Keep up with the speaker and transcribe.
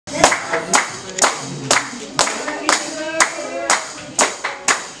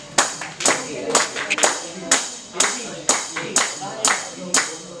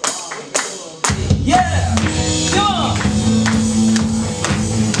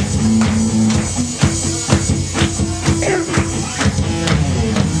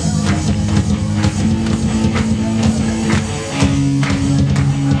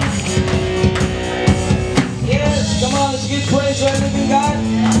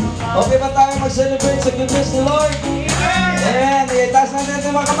to bless the Lord? Amen. Itaas natin ito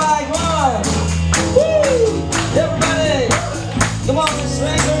mga kamay. Come on. Woo! Everybody. Come on, let's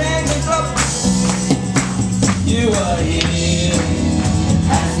raise our hands and clap. You are here.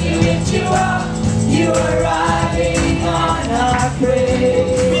 As we lift you up, you are riding on our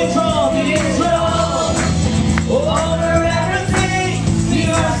praise. Be strong, be strong. Over everything, you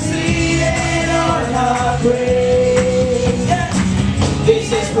are seated on our praise. Yeah.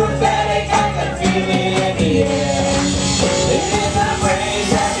 This is prophetic, I can feel it in the air. It is our praise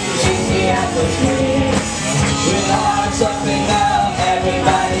that we change the atmosphere. With our hearts up and down,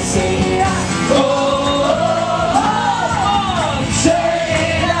 everybody sing. Oh, oh, oh, turn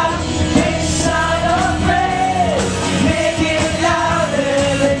it up, this sound of praise. Make it louder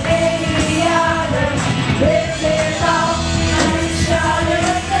than any other. Lift it up and shout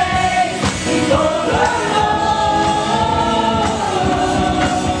your praise. Oh, oh, oh.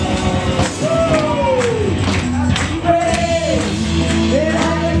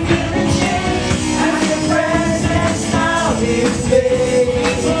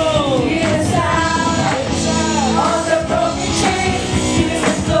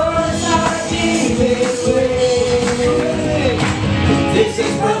 This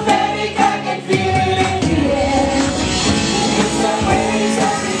is prophetic, I can feel it in the air. It's the praise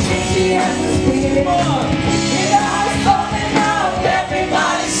that we change the atmosphere. With eyes open out,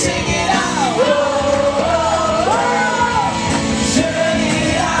 everybody sing it out. Oh, oh, oh. Turn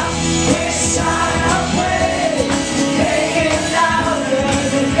it up, this sign of praise. Make it louder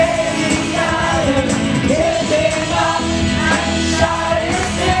than any other. Lift it up and shout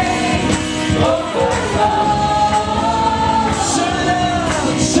His name. Oh, oh, oh.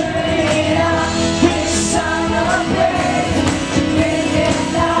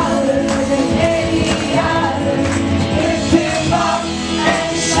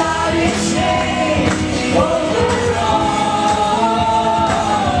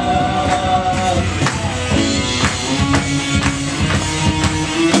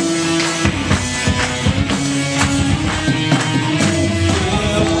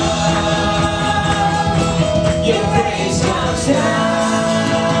 Your praise comes down.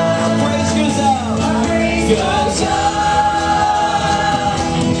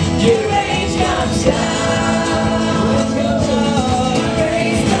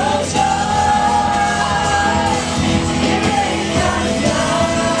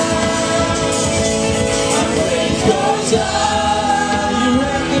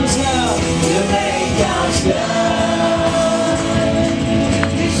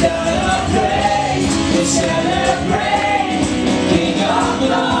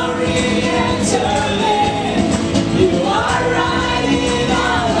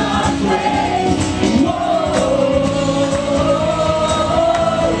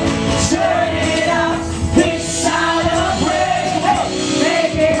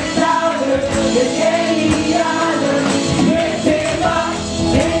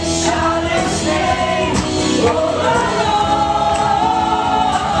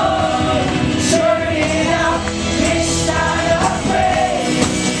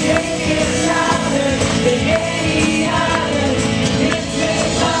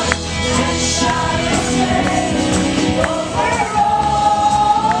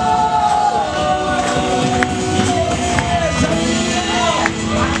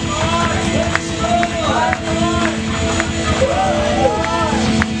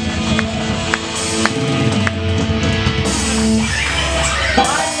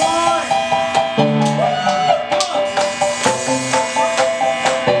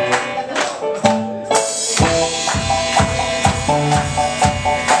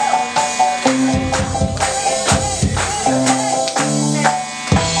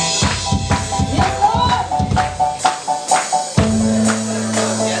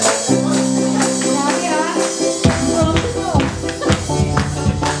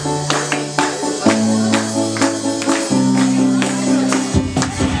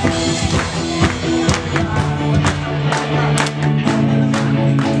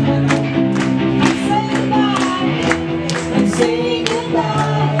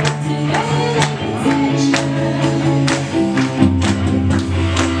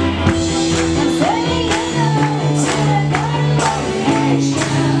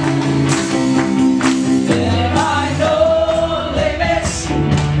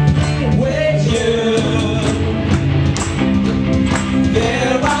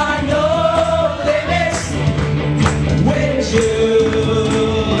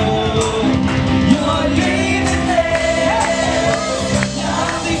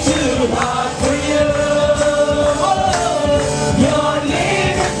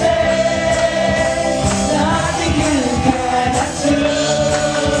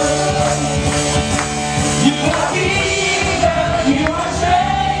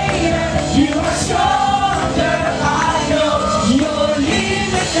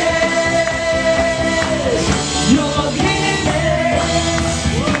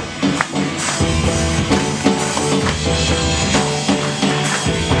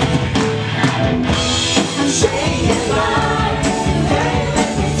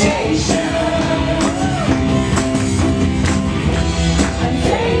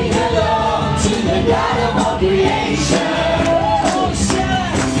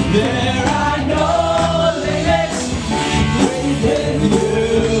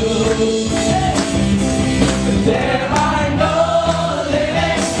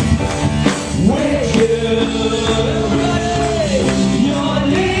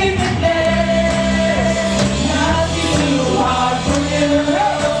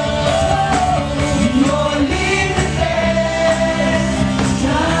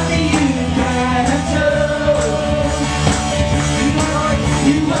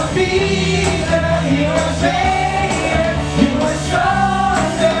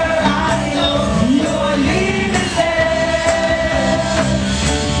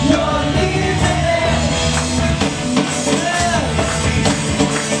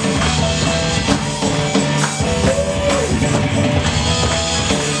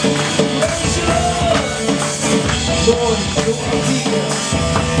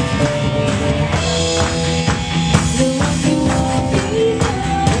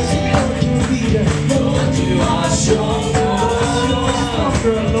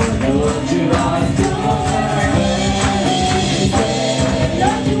 Turn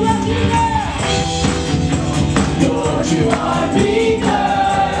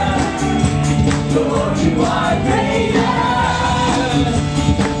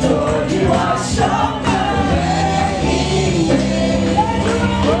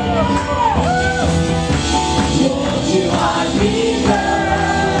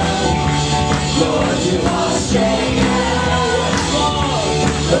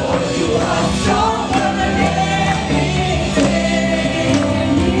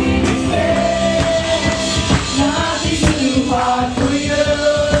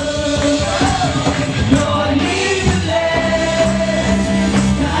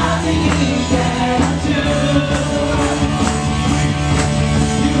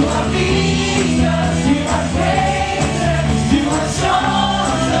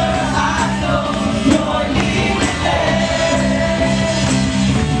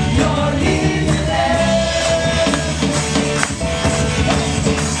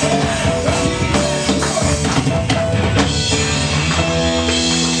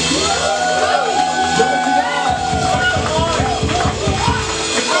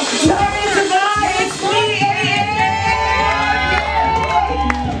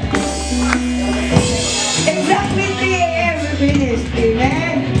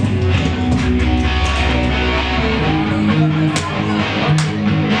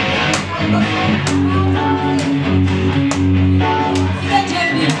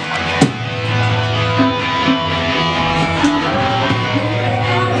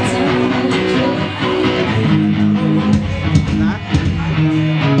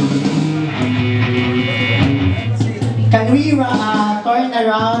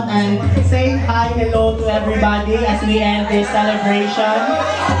around and say hi, hello to everybody as we end this celebration.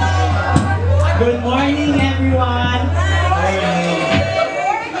 Good morning, everyone.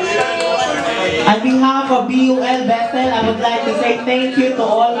 On behalf of BOL Bethel, I would like to say thank you to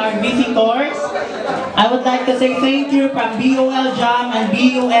all our visitors. I would like to say thank you from BOL Jam and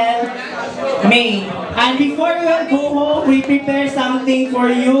BOL Main. And before we will go home, we prepare something for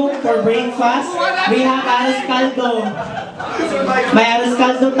you for breakfast. We have arroz caldo. May arroz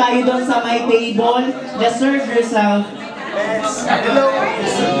caldo tayo doon sa my table. Just serve yourself.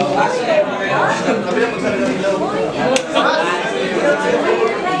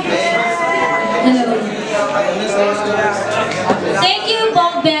 Thank you,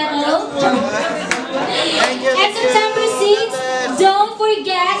 BETHEL. And September 6th, don't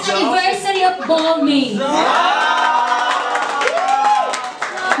forget anniversary of BOLMAIN.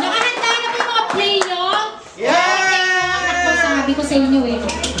 Nakahanda na po yung mga play nyo? Yeah! Sabi ko sa inyo eh.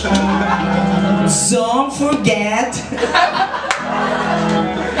 Don't forget.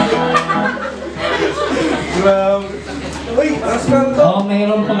 Oh,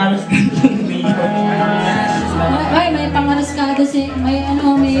 mayroon pang arroz caldo. Ay, may pangaraskado si, may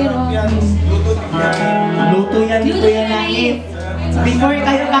ano, mayroon. Luto yan, Naif. Before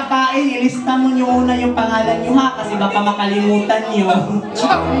kayo kakain, ilista mo nyo muna yung pangalan nyo ha, kasi baka makalimutan nyo.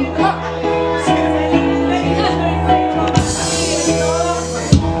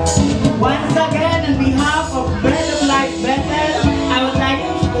 Once again, on behalf of Bread of Life Bethel, I would like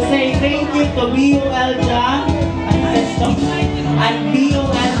to say thank you to BOL Jam and BOL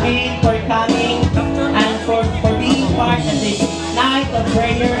Main for coming and for being part of this night of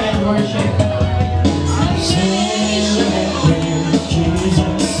prayer and worship. Celebrate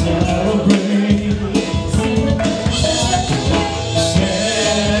Jesus, celebrate. Celebrate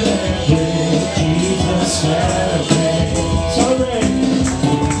Jesus, celebrate. Celebrate.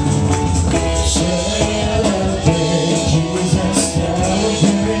 Celebrate Jesus, celebrate.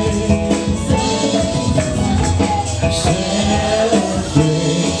 Celebrate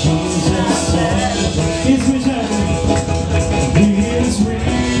Jesus, celebrate. He's risen. He is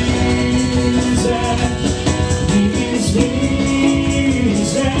risen. He is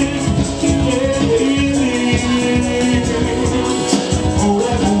risen. Oh,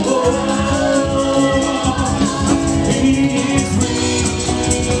 he is risen.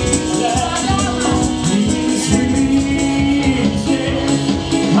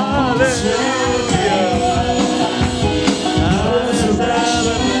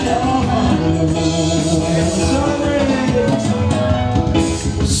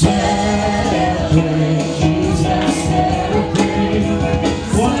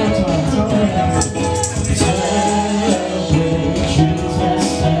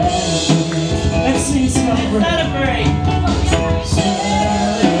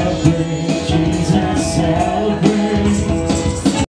 Celebrate.